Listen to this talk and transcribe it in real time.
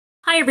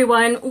Hi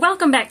everyone,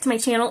 welcome back to my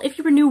channel. If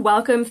you were new,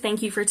 welcome.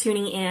 Thank you for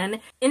tuning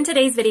in. In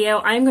today's video,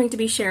 I'm going to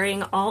be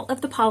sharing all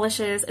of the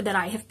polishes that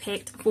I have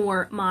picked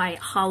for my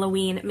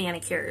Halloween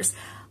manicures.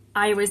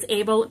 I was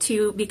able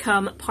to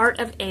become part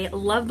of a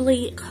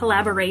lovely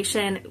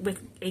collaboration with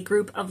a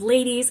group of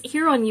ladies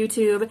here on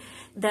YouTube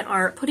that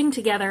are putting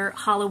together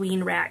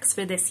Halloween racks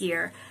for this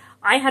year.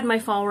 I had my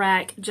fall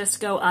rack just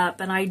go up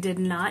and I did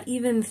not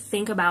even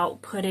think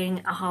about putting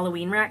a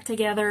Halloween rack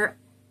together.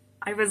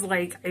 I was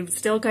like, I'm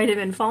still kind of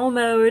in fall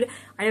mode.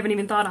 I haven't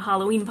even thought of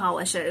Halloween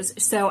polishes.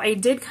 So I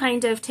did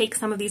kind of take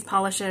some of these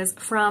polishes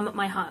from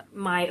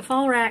my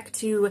fall rack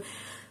to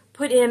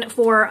put in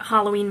for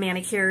Halloween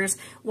manicures.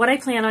 What I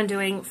plan on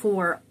doing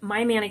for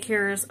my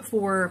manicures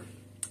for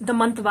the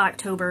month of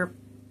October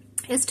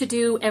is to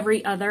do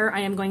every other.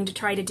 I am going to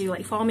try to do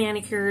like fall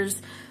manicures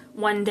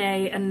one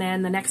day, and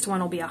then the next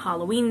one will be a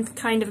Halloween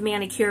kind of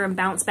manicure and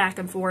bounce back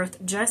and forth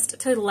just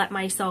to let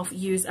myself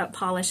use up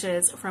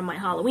polishes from my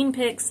Halloween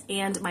picks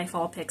and my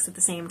fall picks at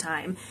the same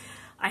time.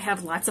 I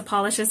have lots of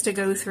polishes to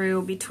go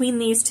through between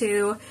these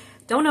two.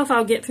 Don't know if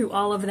I'll get through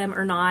all of them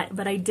or not,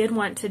 but I did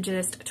want to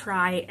just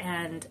try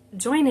and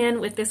join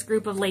in with this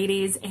group of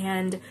ladies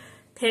and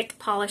pick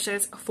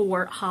polishes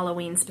for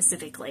Halloween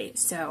specifically.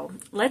 So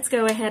let's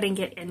go ahead and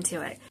get into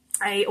it.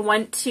 I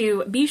want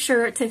to be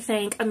sure to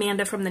thank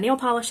Amanda from the Nail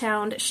Polish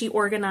Hound. She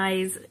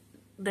organized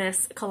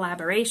this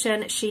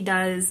collaboration. She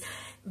does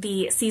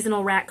the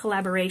seasonal rack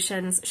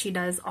collaborations. She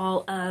does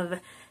all of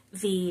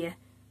the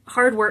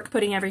hard work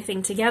putting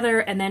everything together,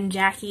 and then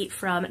Jackie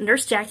from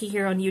Nurse Jackie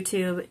here on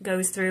YouTube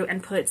goes through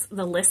and puts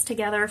the list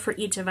together for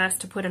each of us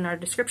to put in our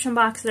description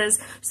boxes.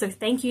 So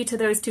thank you to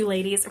those two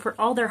ladies for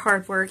all their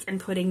hard work in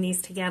putting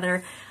these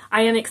together.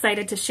 I am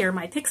excited to share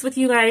my picks with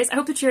you guys. I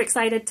hope that you're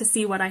excited to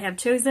see what I have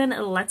chosen.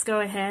 Let's go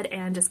ahead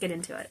and just get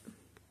into it.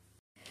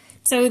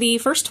 So the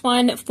first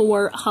one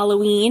for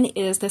Halloween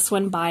is this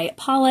one by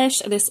Polish.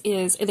 This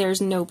is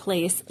There's No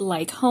Place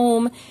Like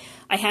Home.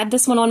 I had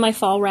this one on my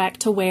fall rack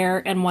to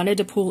wear and wanted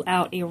to pull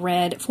out a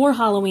red for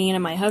Halloween,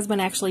 and my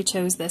husband actually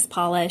chose this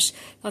polish.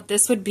 Thought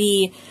this would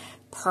be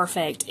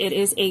perfect. It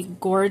is a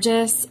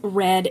gorgeous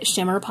red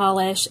shimmer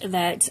polish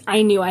that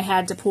I knew I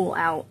had to pull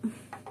out.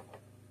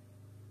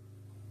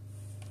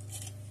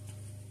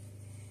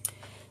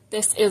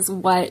 This is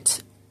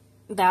what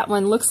that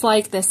one looks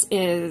like. This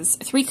is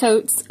 3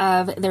 coats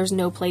of There's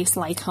No Place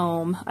Like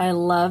Home. I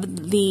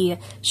love the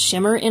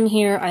shimmer in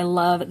here. I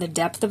love the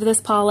depth of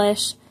this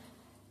polish.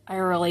 I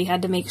really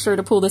had to make sure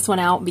to pull this one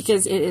out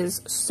because it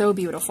is so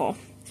beautiful.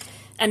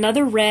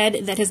 Another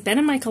red that has been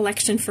in my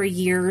collection for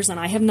years and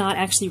I have not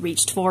actually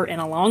reached for in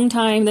a long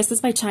time. This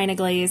is by China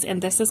Glaze, and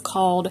this is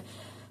called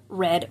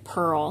Red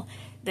Pearl.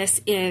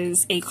 This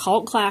is a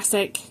cult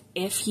classic.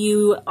 If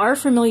you are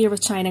familiar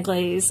with China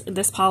Glaze,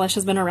 this polish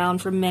has been around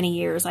for many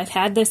years. I've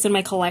had this in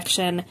my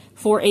collection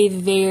for a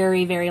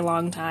very, very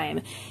long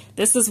time.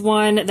 This is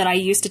one that I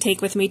used to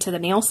take with me to the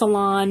nail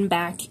salon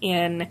back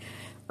in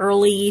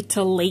early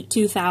to late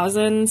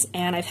 2000s,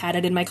 and I've had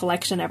it in my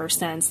collection ever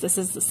since. This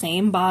is the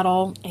same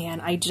bottle,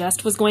 and I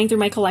just was going through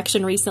my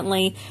collection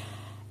recently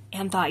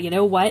and thought, you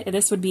know what,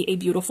 this would be a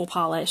beautiful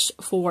polish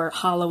for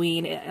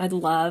Halloween. I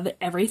love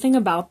everything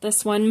about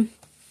this one.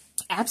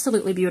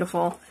 Absolutely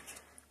beautiful.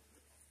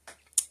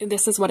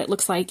 This is what it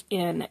looks like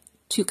in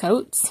 2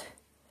 coats.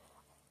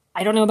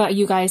 I don't know about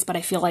you guys, but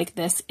I feel like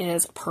this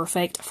is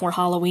perfect for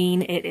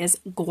Halloween. It is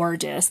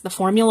gorgeous. The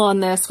formula on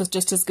this was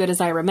just as good as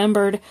I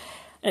remembered.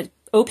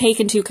 Opaque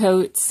in 2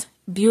 coats,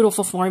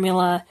 beautiful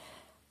formula.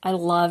 I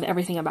love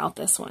everything about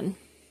this one.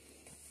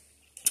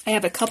 I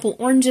have a couple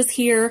oranges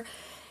here.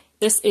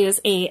 This is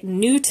a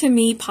new to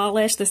me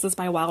polish. This is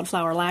by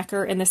Wildflower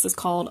Lacquer, and this is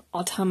called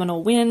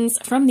Autumnal Winds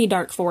from the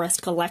Dark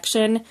Forest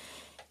collection.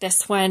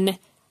 This one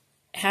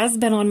has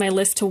been on my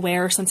list to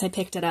wear since I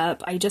picked it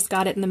up. I just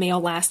got it in the mail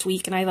last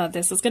week, and I thought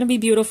this is going to be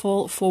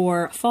beautiful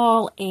for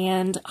fall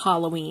and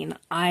Halloween.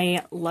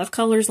 I love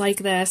colors like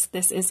this.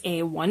 This is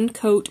a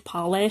 1-coat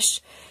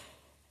polish.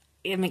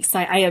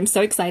 I am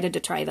so excited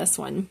to try this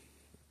one.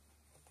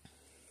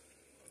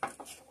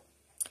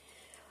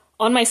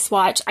 On my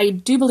swatch, I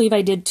do believe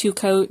I did 2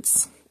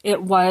 coats.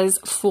 It was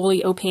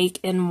fully opaque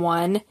in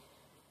 1.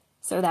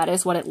 So that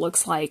is what it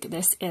looks like.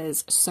 This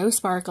is so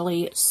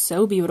sparkly,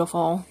 so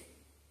beautiful.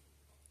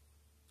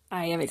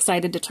 I am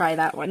excited to try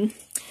that one.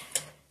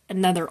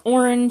 Another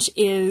orange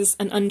is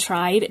an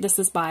untried. This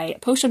is by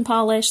Potion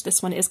Polish.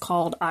 This one is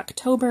called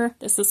October.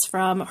 This is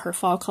from her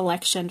fall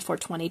collection for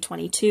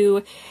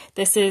 2022.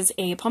 This is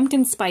a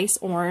pumpkin spice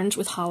orange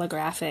with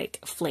holographic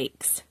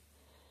flakes.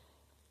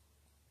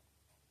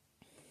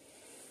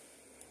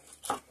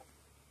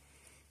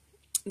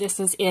 This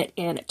is it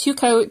in 2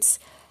 coats.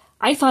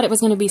 I thought it was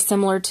going to be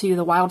similar to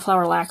the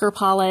Wildflower Lacquer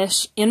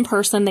polish. In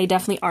person, they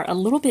definitely are a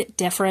little bit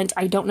different.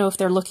 I don't know if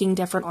they're looking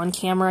different on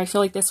camera. I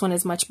feel like this one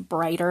is much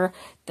brighter.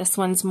 This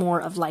one's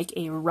more of like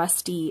a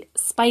rusty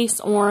spice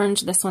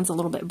orange. This one's a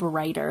little bit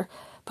brighter.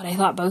 But I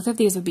thought both of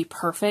these would be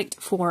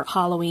perfect for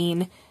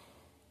Halloween.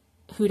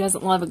 Who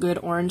doesn't love a good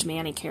orange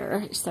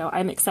manicure? So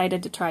I'm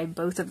excited to try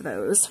both of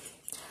those.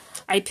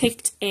 I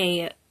picked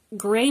a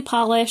gray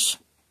polish.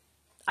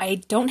 I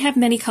don't have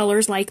many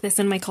colors like this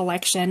in my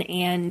collection,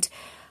 and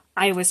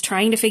I was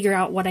trying to figure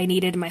out what I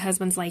needed. My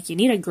husband's like, you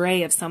need a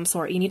gray of some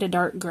sort. You need a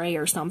dark gray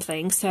or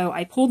something. So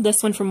I pulled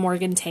this one from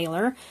Morgan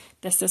Taylor.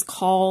 This is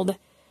called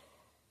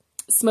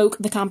Smoke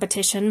the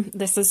Competition.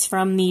 This is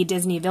from the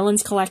Disney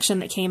Villains collection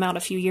that came out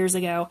a few years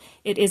ago.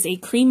 It is a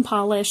cream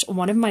polish,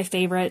 one of my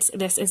favorites.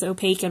 This is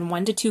opaque in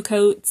 1 to 2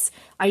 coats.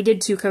 I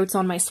did 2 coats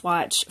on my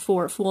swatch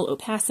for full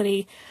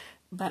opacity,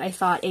 but I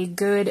thought a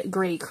good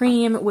gray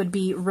cream would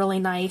be really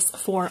nice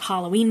for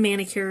Halloween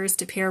manicures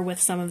to pair with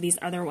some of these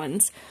other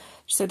ones.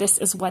 So this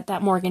is what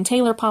that Morgan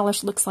Taylor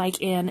polish looks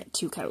like in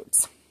 2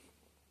 coats.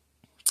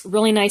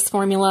 Really nice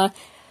formula.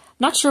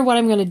 Not sure what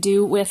I'm going to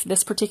do with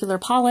this particular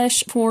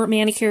polish for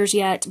manicures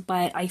yet,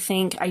 but I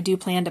think I do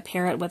plan to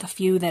pair it with a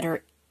few that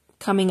are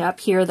coming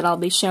up here that I'll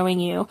be showing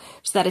you.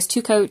 So that is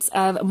 2 coats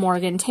of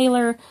Morgan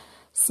Taylor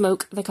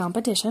Smoke the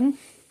Competition.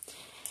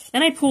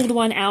 Then I pulled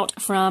one out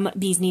from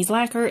Bee's Knees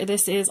Lacquer.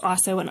 This is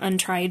also an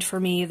untried for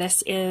me.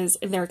 This is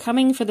They're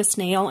Coming for the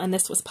Snail, and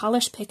this was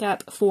polish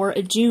pickup for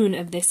June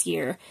of this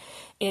year.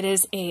 It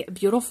is a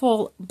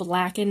beautiful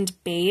blackened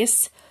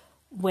base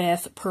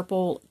with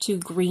purple to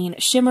green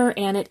shimmer,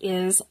 and it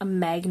is a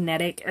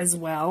magnetic as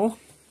well.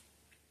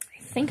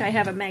 I think I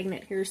have a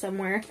magnet here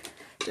somewhere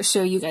to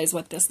show you guys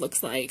what this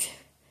looks like.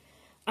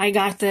 I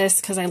got this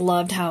because I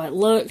loved how it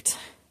looked.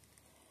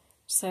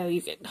 So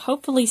you can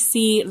hopefully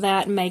see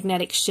that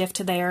magnetic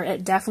shift there.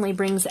 It definitely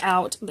brings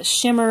out the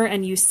shimmer,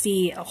 and you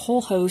see a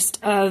whole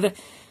host of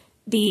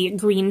the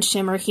green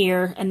shimmer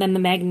here, and then the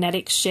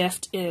magnetic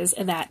shift is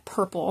that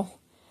purple.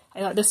 I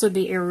thought this would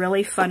be a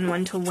really fun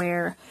one to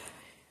wear.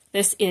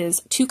 This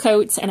is 2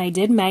 coats, and I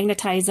did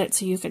magnetize it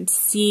so you can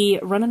see,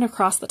 running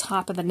across the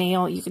top of the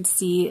nail, you can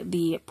see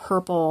the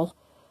purple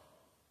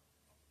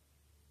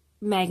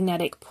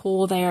magnetic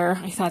pull there.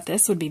 I thought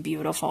this would be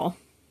beautiful.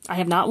 I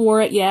have not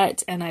wore it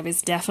yet, and I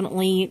was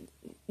definitely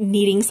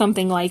needing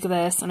something like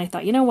this, and I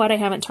thought, you know what, I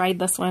haven't tried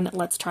this one,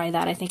 let's try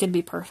that. I think it'd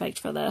be perfect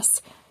for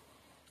this.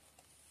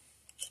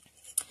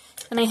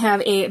 And I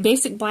have a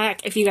basic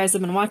black. If you guys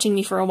have been watching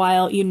me for a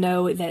while, you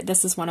know that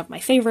this is one of my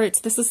favorites.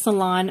 This is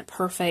Salon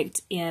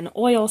Perfect in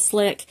Oil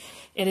Slick.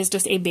 It is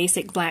just a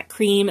basic black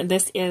cream.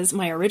 This is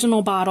my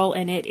original bottle,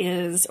 and it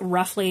is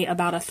roughly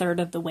about 1/3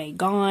 of the way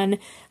gone.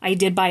 I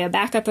did buy a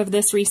backup of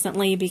this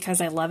recently because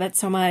I love it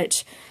so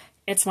much.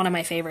 It's one of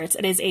my favorites.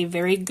 It is a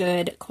very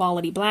good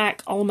quality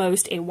black,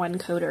 almost a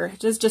 1-coater.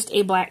 It is just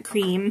a black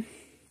cream.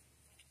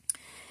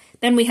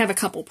 Then we have a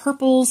couple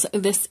purples.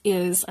 This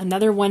is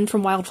another one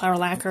from Wildflower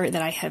Lacquer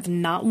that I have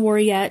not wore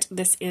yet.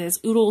 This is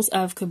Oodles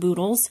of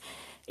Caboodles.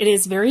 It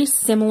is very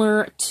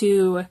similar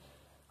to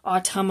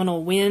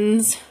Autumnal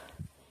Winds.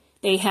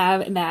 They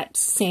have that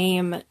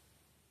same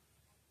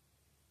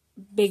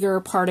bigger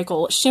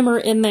particle shimmer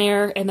in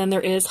there, and then there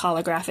is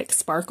holographic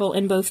sparkle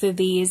in both of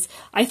these.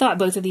 I thought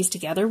both of these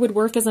together would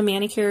work as a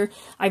manicure.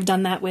 I've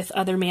done that with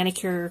other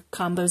manicure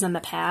combos in the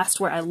past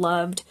where I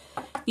loved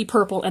the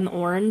purple and the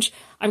orange.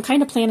 I'm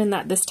kind of planning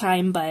that this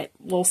time, but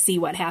we'll see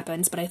what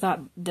happens. But I thought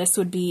this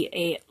would be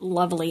a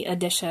lovely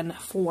addition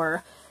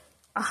for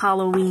a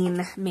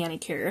Halloween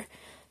manicure.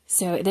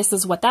 So this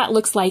is what that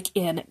looks like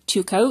in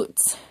 2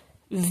 coats.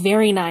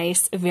 Very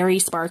nice, very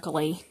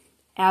sparkly,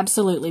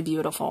 absolutely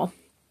beautiful.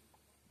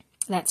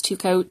 That's 2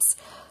 coats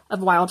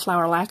of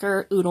Wildflower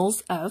Lacquer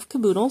Oodles of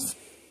Caboodles.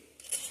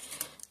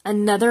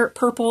 Another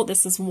purple,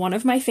 this is one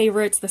of my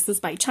favorites. This is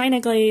by China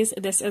Glaze.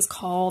 This is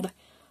called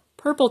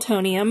Purple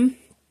Tonium,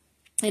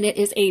 and it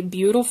is a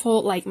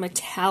beautiful, like,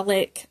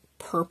 metallic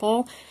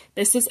purple.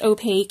 This is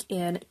opaque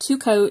in 2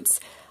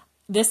 coats.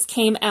 This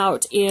came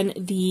out in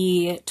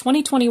the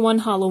 2021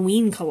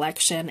 Halloween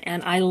collection,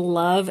 and I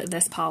love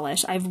this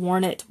polish. I've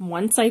worn it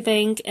once, I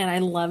think, and I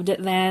loved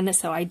it then,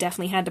 so I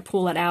definitely had to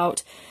pull it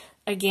out.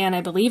 Again, I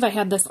believe I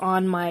had this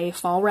on my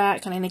fall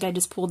rack, and I think I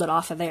just pulled it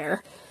off of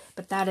there.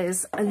 But that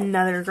is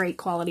another great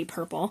quality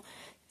purple.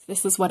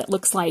 This is what it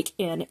looks like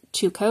in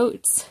 2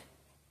 coats.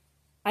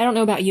 I don't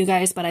know about you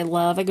guys, but I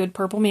love a good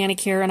purple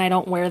manicure, and I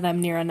don't wear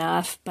them near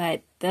enough,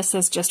 but this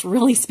is just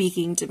really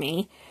speaking to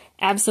me.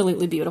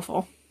 Absolutely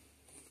beautiful.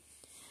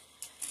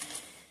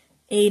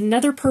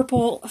 Another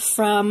purple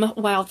from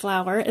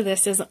Wildflower.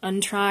 This is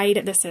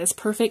untried. This is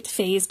Perfect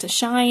Phase to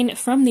Shine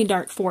from the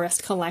Dark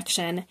Forest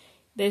collection.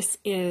 This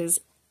is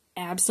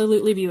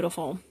absolutely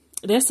beautiful.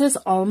 This is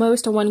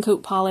almost a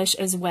 1-coat polish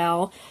as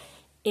well.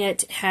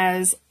 It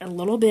has a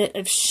little bit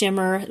of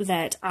shimmer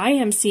that I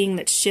am seeing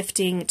that's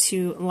shifting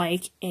to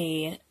like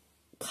a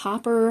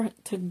copper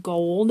to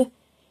gold,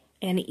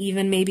 and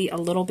even maybe a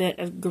little bit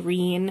of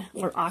green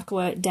or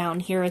aqua down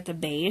here at the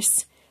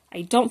base.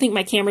 I don't think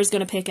my camera is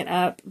going to pick it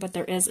up, but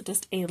there is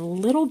just a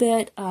little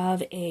bit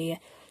of a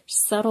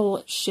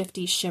subtle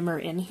shifty shimmer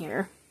in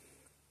here.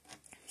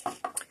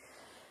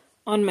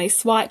 On my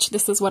swatch,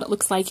 this is what it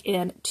looks like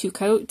in 2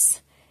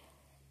 coats.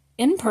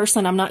 In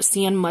person, I'm not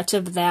seeing much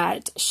of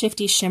that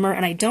shifty shimmer,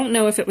 and I don't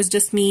know if it was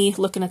just me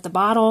looking at the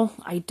bottle.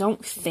 I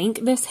don't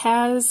think this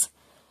has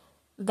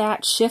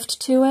that shift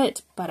to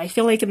it, but I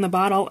feel like in the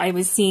bottle I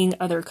was seeing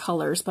other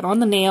colors. But on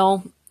the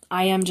nail,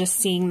 I am just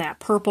seeing that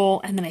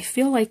purple, and then I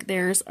feel like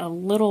there's a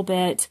little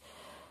bit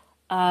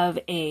of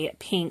a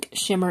pink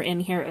shimmer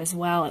in here as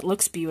well. It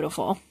looks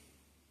beautiful.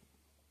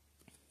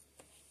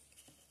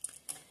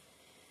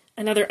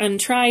 Another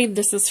untried,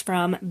 this is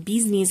from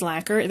Bee's Knees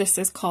Lacquer. This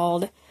is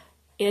called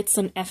It's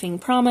an Effing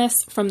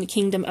Promise from the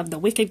Kingdom of the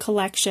Wicked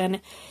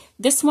collection.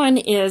 This one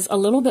is a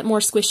little bit more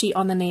squishy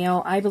on the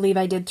nail. I believe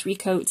I did 3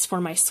 coats for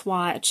my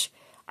swatch.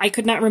 I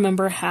could not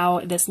remember how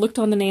this looked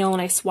on the nail,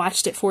 and I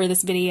swatched it for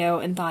this video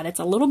and thought it's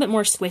a little bit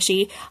more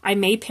squishy. I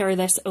may pair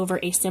this over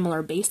a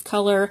similar base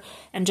color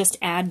and just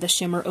add the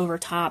shimmer over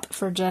top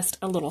for just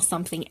a little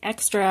something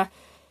extra.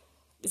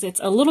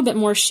 It's a little bit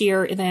more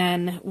sheer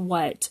than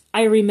what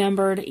I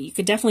remembered. You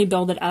could definitely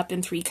build it up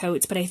in 3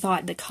 coats, but I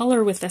thought the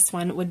color with this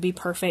one would be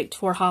perfect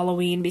for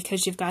Halloween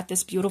because you've got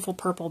this beautiful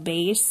purple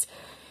base,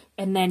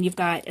 and then you've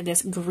got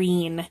this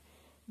green,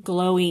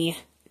 glowy,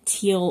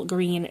 teal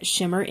green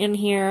shimmer in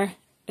here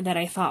that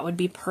I thought would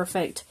be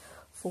perfect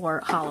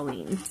for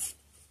Halloween.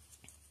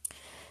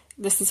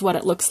 This is what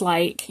it looks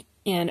like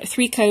in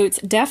 3 coats.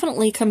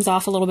 Definitely comes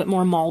off a little bit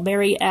more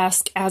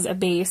mulberry-esque as a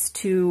base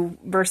to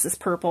versus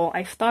purple.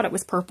 I thought it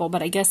was purple,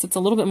 but I guess it's a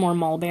little bit more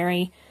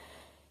mulberry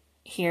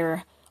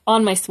here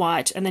on my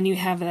swatch. And then you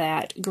have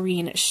that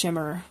green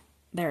shimmer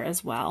there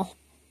as well.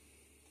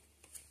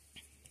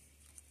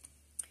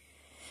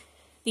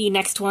 The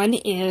next one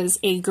is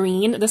a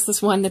green. This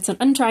is one that's an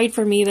untried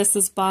for me. This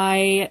is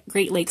by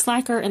Great Lakes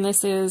Lacquer, and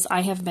this is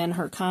I Have Been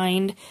Her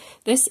Kind.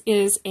 This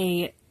is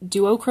a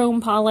duochrome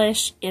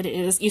polish. It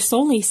is, you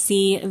solely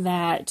see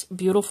that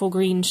beautiful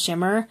green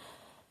shimmer,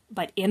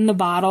 but in the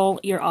bottle,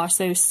 you're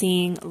also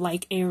seeing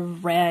like a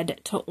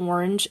red to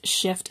orange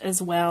shift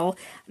as well.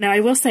 Now, I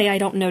will say I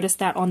don't notice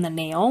that on the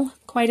nail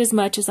quite as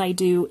much as I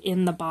do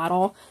in the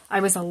bottle. I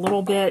was a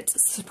little bit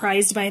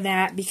surprised by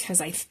that because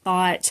I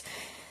thought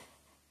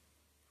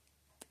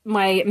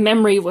my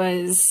memory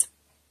was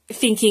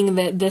thinking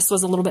that this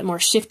was a little bit more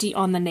shifty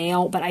on the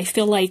nail, but I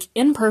feel like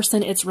in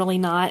person it's really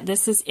not.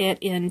 This is it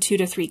in 2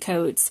 to 3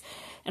 coats,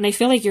 and I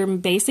feel like you're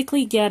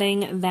basically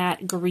getting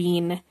that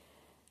green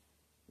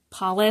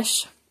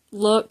polish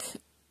look,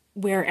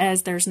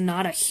 whereas there's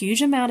not a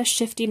huge amount of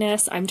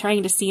shiftiness. I'm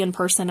trying to see in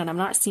person and I'm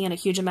not seeing a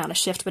huge amount of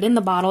shift, but in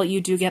the bottle you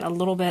do get a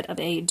little bit of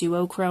a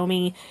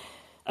duochrome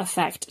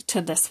effect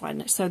to this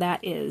one. So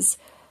that is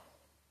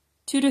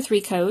 2 to 3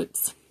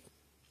 coats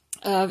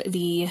of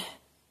the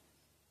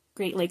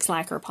Great Lakes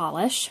Lacquer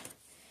polish.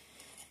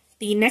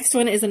 The next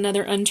one is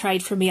another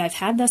untried for me. I've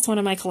had this one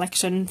in my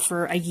collection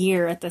for a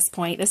year at this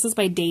point. This is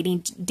by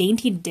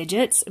Dainty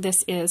Digits.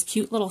 This is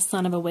Cute Little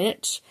Son of a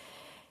Witch,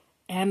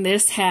 and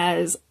this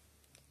has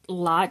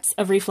lots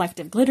of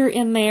reflective glitter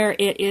in there.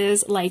 It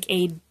is like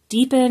a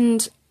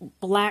deepened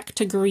black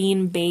to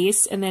green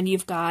base, and then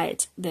you've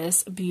got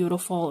this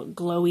beautiful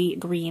glowy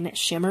green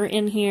shimmer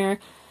in here.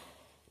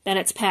 Then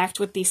it's packed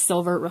with the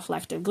silver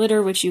reflective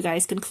glitter, which you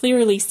guys can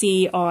clearly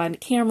see on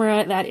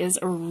camera. That is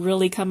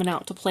really coming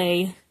out to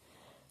play.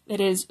 It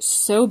is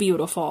so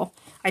beautiful.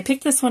 I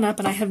picked this one up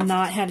and I have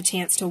not had a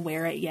chance to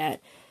wear it yet.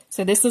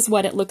 So this is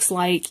what it looks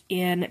like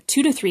in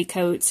 2 to 3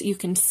 coats. You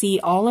can see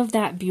all of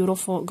that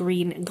beautiful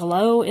green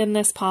glow in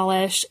this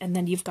polish, and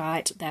then you've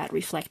got that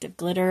reflective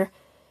glitter.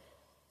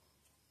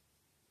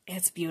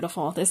 It's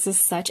beautiful. This is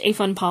such a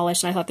fun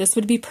polish, and I thought this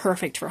would be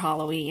perfect for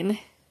Halloween.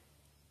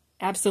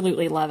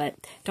 Absolutely love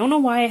it. Don't know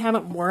why I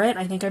haven't wore it.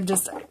 I think I've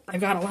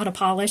got a lot of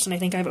polish and I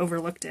think I've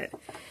overlooked it.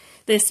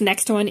 This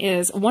next one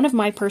is one of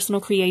my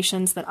personal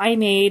creations that I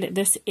made.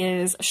 This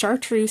is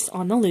Chartreuse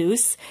on the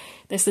Loose.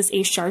 This is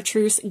a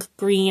chartreuse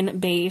green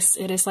base.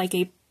 It is like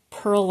a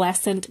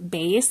pearlescent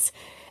base.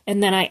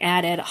 And then I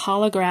added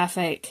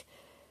holographic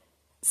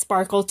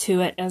sparkle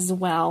to it as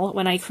well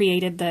when I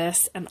created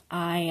this, and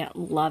I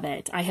love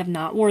it. I have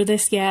not wore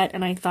this yet,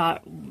 and I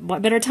thought,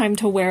 what better time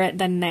to wear it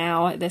than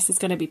now? This is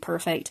going to be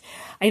perfect.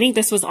 I think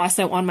this was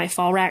also on my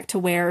fall rack to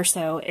wear,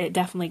 so it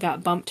definitely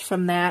got bumped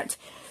from that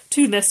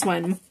to this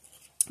one.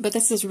 But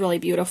this is really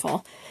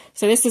beautiful.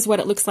 So this is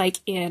what it looks like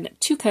in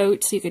 2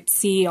 coats. You could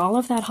see all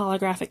of that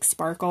holographic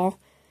sparkle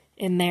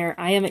in there.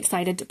 I am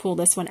excited to pull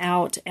this one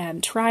out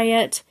and try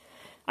it.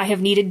 I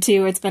have needed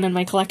to. It's been in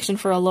my collection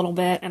for a little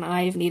bit, and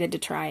I've needed to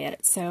try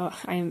it. So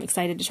I am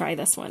excited to try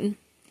this one.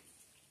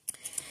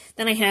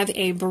 Then I have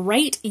a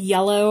bright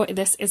yellow.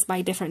 This is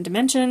by Different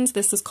Dimensions.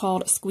 This is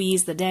called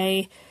Squeeze the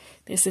Day.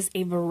 This is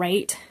a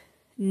bright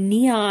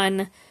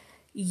neon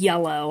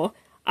yellow.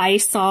 I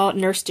saw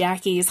Nurse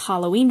Jackie's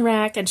Halloween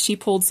rack, and she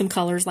pulled some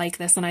colors like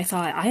this, and I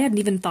thought, I hadn't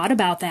even thought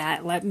about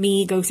that. Let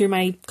me go through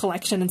my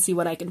collection and see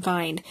what I can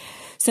find.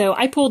 So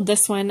I pulled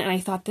this one, and I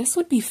thought this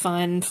would be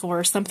fun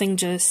for something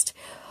just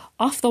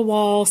off the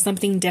wall,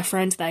 something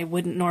different that I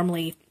wouldn't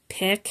normally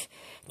pick.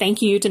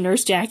 Thank you to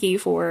Nurse Jackie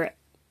for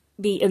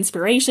the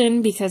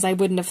inspiration, because I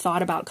wouldn't have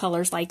thought about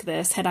colors like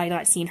this had I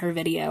not seen her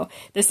video.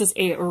 This is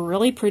a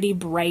really pretty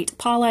bright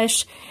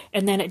polish,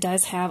 and then it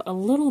does have a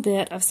little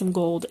bit of some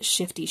gold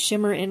shifty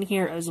shimmer in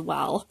here as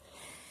well.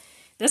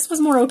 This was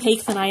more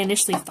opaque than I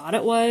initially thought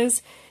it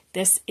was.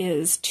 This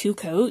is 2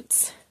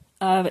 coats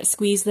of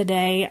Squeeze the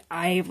Day.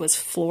 I was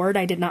floored.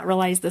 I did not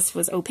realize this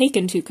was opaque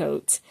in 2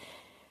 coats.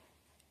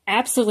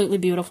 Absolutely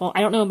beautiful.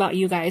 I don't know about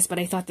you guys, but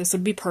I thought this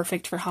would be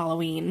perfect for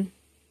Halloween.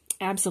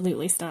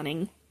 Absolutely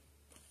stunning.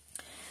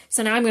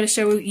 So now I'm going to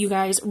show you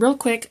guys real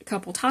quick a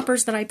couple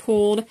toppers that I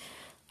pulled.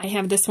 I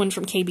have this one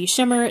from KB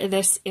Shimmer.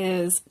 This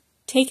is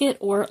Take It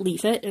or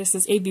Leaf It. This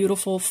is a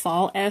beautiful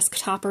fall-esque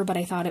topper, but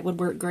I thought it would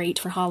work great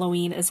for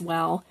Halloween as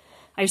well.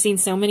 I've seen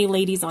so many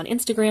ladies on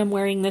Instagram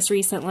wearing this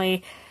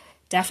recently.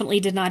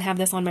 Definitely did not have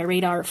this on my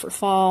radar for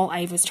fall.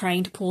 I was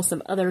trying to pull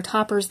some other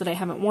toppers that I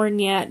haven't worn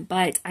yet,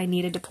 but I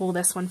needed to pull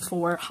this one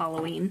for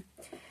Halloween.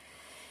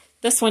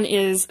 This one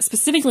is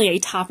specifically a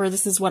topper.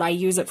 This is what I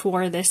use it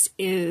for. This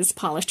is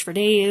Polished for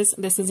Days.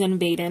 This is in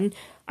Baden.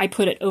 I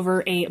put it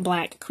over a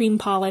black cream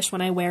polish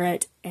when I wear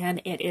it,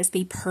 and it is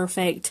the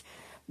perfect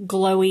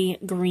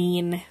glowy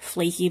green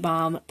flaky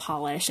bomb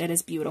polish. It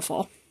is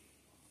beautiful.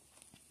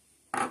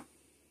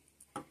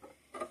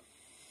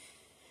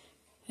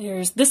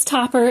 There's this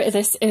topper.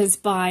 This is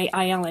by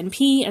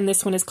ILNP, and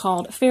this one is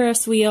called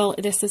Ferris Wheel.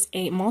 This is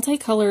a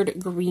multicolored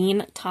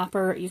green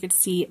topper. You can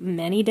see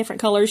many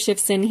different color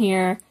shifts in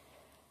here.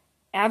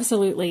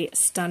 Absolutely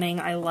stunning.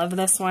 I love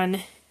this one.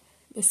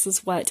 This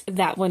is what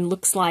that one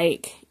looks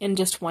like in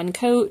just 1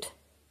 coat.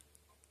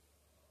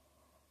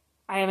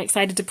 I am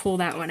excited to pull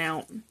that one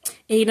out.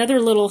 Another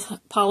little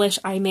polish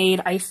I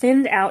made, I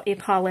thinned out a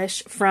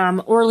polish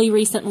from Orly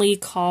recently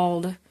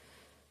called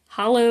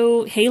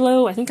Halo.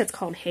 I think it's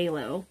called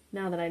Halo,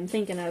 now that I'm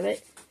thinking of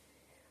it.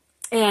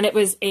 And it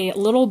was a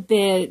little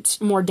bit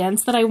more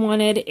dense than I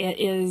wanted. It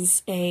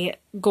is a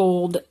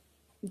gold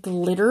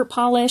glitter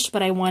polish,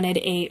 but I wanted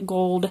a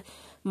gold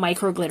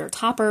micro glitter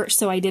topper,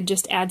 so I did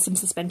just add some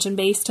suspension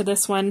base to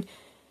this one,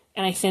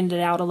 and I thinned it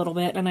out a little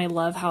bit, and I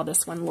love how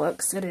this one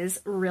looks. It is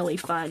really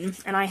fun,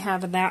 and I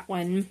have that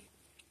one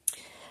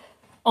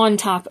on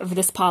top of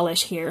this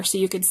polish here, so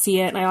you could see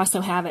it, and I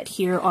also have it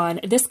here on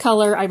this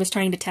color. I was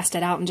trying to test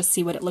it out and just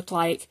see what it looked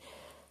like.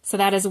 So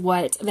that is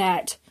what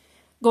that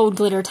gold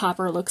glitter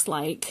topper looks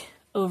like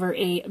over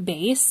a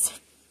base.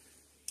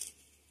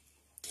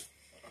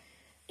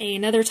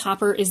 Another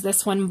topper is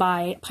this one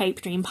by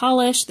Pipe Dream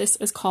Polish. This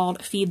is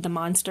called Feed the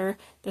Monster.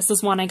 This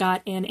is one I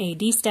got in a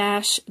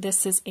D-stash.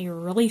 This is a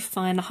really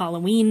fun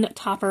Halloween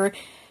topper.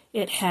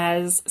 It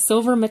has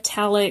silver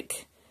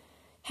metallic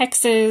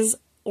hexes,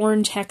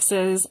 orange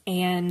hexes,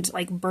 and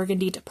like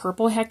burgundy to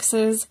purple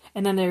hexes.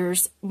 And then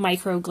there's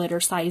micro glitter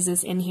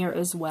sizes in here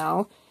as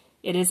well.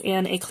 It is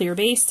in a clear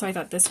base, so I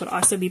thought this would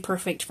also be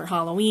perfect for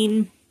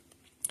Halloween.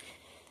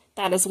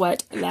 That is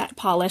what that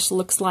polish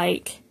looks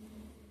like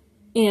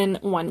in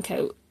 1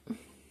 coat.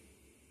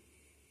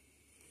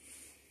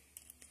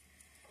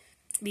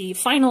 The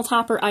final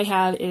topper I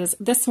have is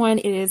this one.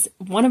 It is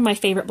one of my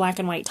favorite black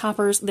and white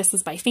toppers. This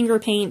is by Finger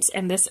Paints,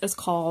 and this is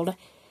called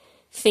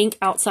Think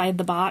Outside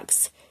the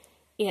Box.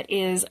 It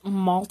is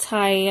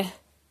multi-sized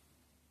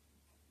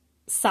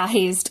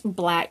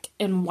black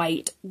and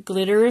white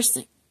glitters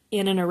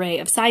in an array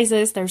of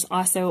sizes. There's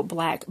also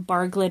black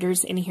bar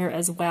glitters in here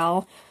as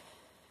well.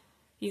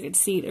 You can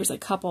see there's a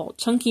couple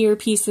chunkier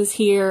pieces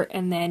here,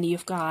 and then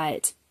you've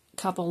got a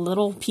couple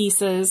little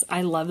pieces.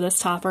 I love this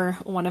topper,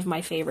 one of my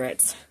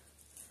favorites.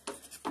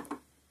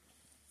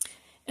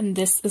 And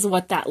this is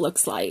what that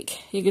looks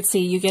like. You can see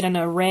you get an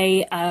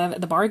array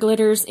of the bar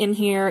glitters in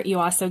here. You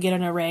also get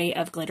an array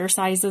of glitter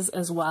sizes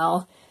as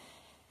well.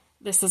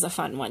 This is a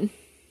fun one.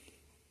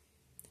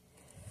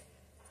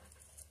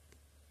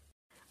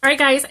 Alright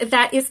guys,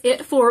 that is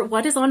it for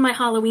what is on my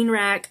Halloween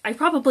rack. I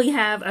probably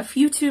have a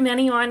few too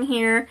many on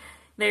here.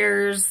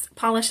 There's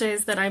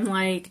polishes that I'm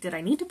like, did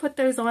I need to put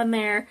those on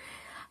there?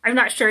 I'm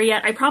not sure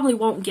yet. I probably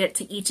won't get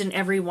to each and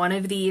every one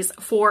of these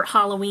for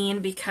Halloween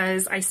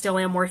because I still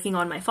am working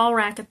on my fall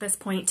rack at this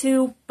point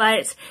too,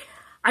 but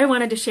I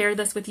wanted to share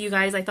this with you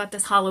guys. I thought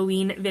this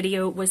Halloween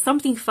video was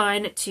something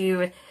fun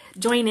to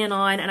join in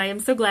on, and I am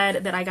so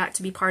glad that I got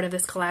to be part of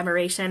this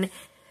collaboration.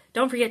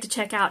 Don't forget to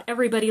check out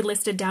everybody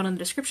listed down in the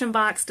description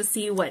box to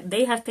see what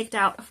they have picked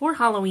out for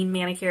Halloween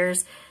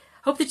manicures.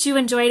 Hope that you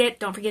enjoyed it.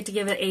 Don't forget to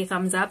give it a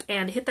thumbs up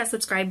and hit that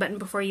subscribe button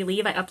before you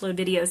leave. I upload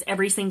videos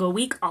every single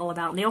week all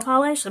about nail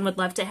polish and would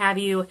love to have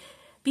you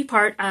be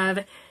part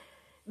of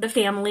the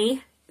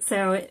family.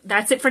 So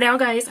that's it for now,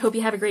 guys. Hope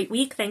you have a great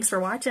week. Thanks for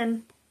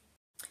watching.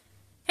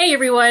 Hey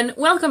everyone,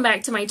 welcome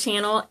back to my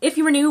channel. If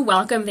you were new,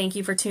 welcome. Thank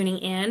you for tuning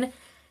in.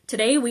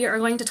 Today we are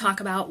going to talk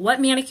about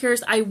what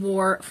manicures I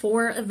wore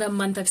for the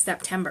month of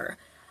September.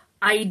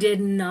 I did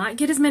not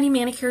get as many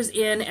manicures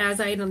in as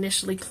I had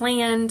initially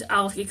planned.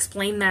 I'll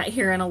explain that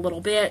here in a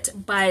little bit,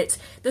 but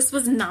this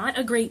was not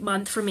a great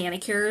month for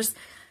manicures.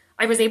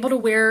 I was able to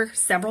wear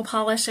several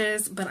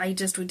polishes, but I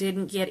just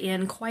didn't get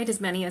in quite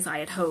as many as I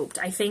had hoped.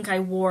 I think I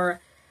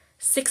wore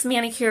 6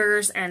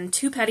 manicures and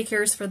 2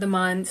 pedicures for the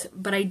month,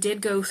 but I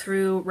did go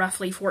through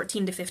roughly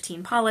 14 to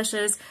 15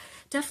 polishes.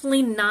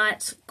 Definitely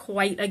not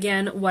quite,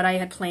 again, what I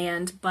had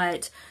planned,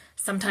 but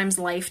sometimes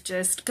life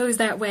just goes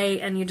that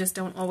way and you just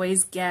don't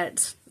always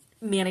get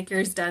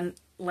manicures done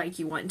like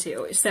you want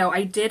to. So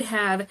I did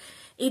have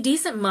a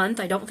decent month.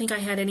 I don't think I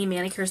had any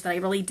manicures that I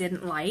really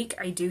didn't like.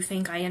 I do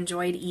think I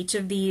enjoyed each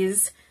of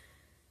these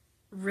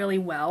really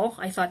well.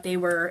 I thought they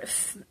were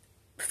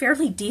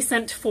fairly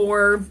decent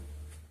for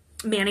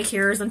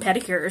manicures and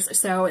pedicures.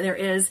 So there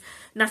is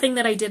nothing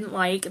that I didn't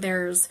like.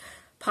 There's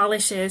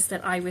polishes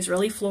that I was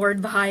really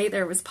floored by.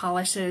 There was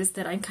polishes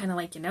that I'm kind of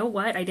like, you know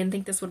what? I didn't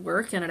think this would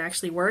work, and it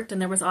actually worked.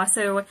 And there was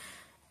also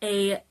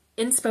a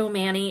inspo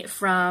mani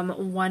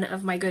from one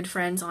of my good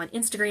friends on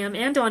Instagram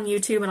and on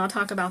YouTube, and I'll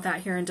talk about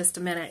that here in just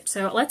a minute.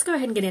 So let's go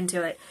ahead and get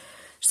into it.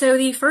 So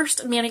the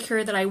first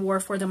manicure that I wore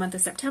for the month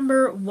of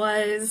September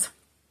was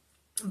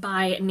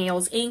by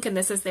Nails Inc., and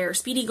this is their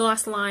Speedy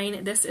Gloss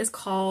line. This is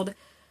called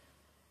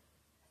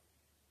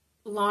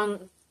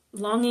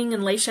Longing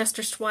and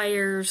Leicester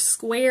Square,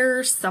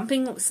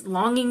 something,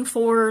 Longing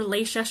for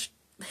Leicester,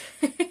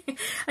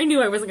 I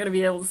knew I wasn't going to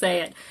be able to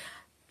say it.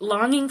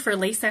 Longing for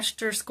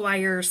Leicester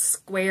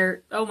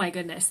Square, oh my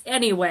goodness.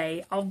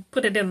 Anyway, I'll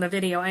put it in the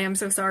video. I am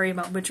so sorry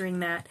about butchering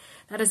that.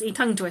 That is a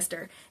tongue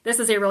twister. This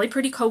is a really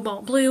pretty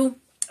cobalt blue,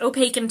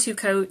 opaque in 2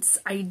 coats.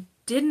 I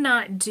did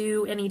not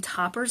do any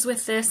toppers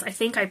with this. I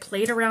think I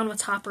played around with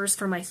toppers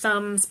for my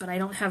thumbs, but I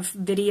don't have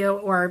video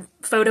or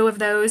photo of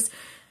those.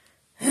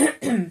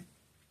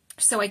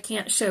 So I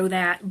can't show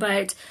that,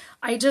 but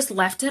I just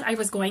left it. I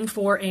was going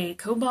for a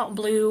cobalt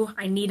blue.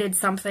 I needed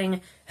something,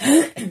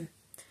 I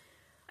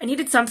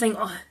needed something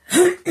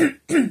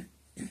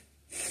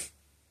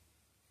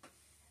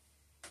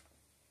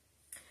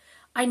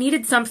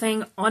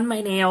on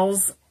my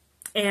nails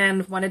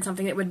and wanted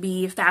something that would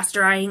be fast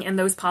drying, and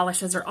those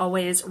polishes are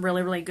always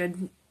really, really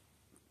good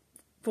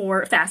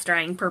for fast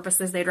drying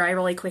purposes. They dry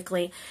really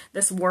quickly.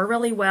 This wore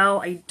really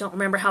well. I don't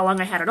remember how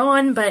long I had it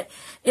on, but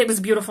it was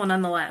beautiful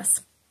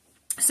nonetheless.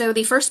 So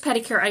the first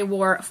pedicure I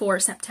wore for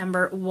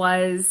September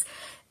was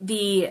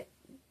the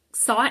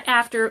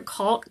sought-after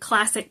cult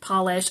classic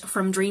polish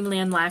from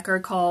Dreamland Lacquer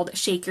called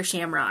Shake Your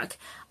Shamrock.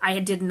 I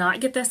did not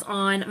get this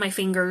on my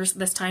fingers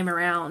this time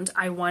around.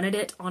 I wanted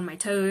it on my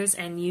toes,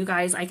 and you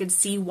guys, I could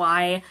see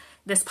why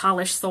this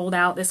polish sold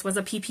out. This was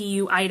a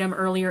PPU item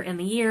earlier in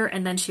the year,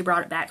 and then she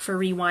brought it back for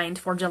Rewind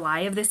for July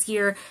of this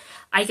year.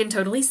 I can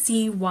totally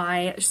see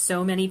why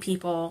so many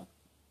people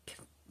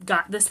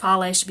got this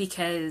polish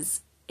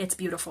because it's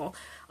beautiful.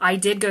 I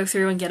did go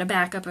through and get a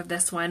backup of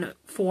this one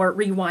for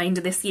Rewind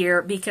this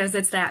year because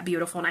it's that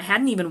beautiful. And I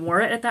hadn't even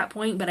wore it at that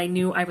point, but I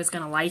knew I was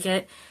going to like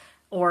it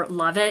or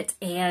love it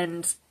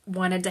and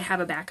wanted to have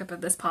a backup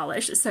of this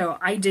polish. So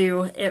I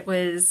do. It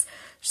was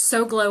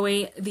so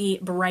glowy, the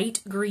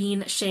bright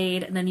green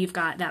shade, and then you've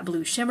got that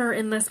blue shimmer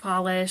in this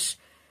polish.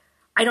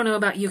 I don't know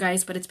about you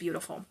guys, but it's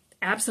beautiful.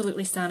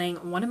 Absolutely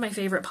stunning. One of my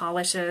favorite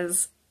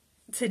polishes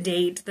to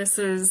date. This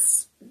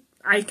is,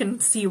 I can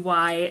see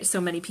why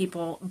so many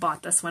people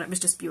bought this one. It was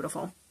just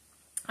beautiful.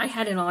 I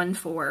had it on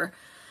for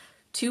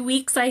 2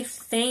 weeks, I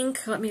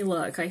think. Let me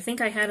look. I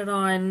think I had it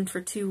on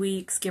for 2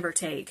 weeks, give or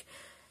take.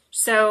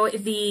 So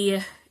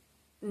the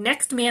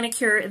next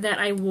manicure that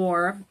I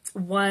wore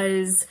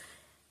was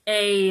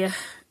a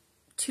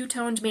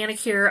two-toned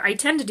manicure. I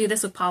tend to do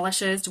this with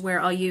polishes where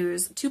I'll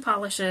use 2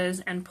 polishes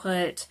and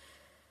put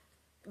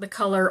the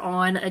color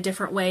on a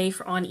different way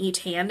on each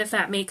hand, if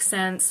that makes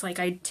sense. Like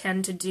I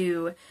tend to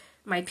do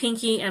my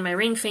pinky and my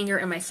ring finger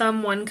and my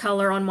thumb one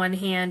color on one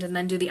hand and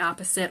then do the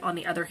opposite on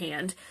the other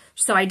hand.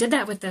 So I did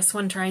that with this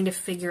one, trying to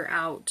figure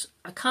out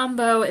a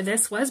combo.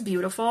 This was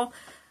beautiful.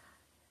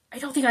 I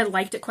don't think I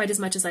liked it quite as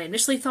much as I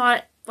initially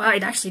thought. Well,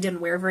 it actually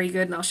didn't wear very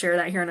good, and I'll share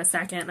that here in a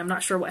second. I'm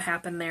not sure what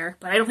happened there,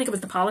 but I don't think it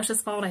was the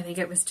polish's fault. I think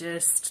it was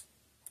just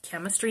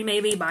chemistry,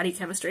 maybe, body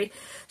chemistry.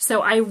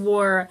 So I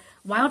wore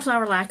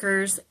Wildflower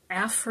Lacquer's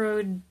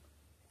Anthophyll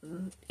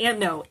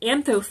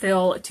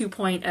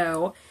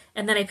 2.0,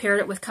 and then I paired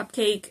it with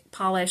Cupcake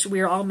Polish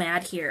We're All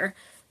Mad Here.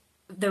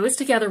 Those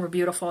together were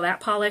beautiful.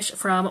 That polish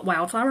from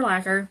Wildflower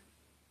Lacquer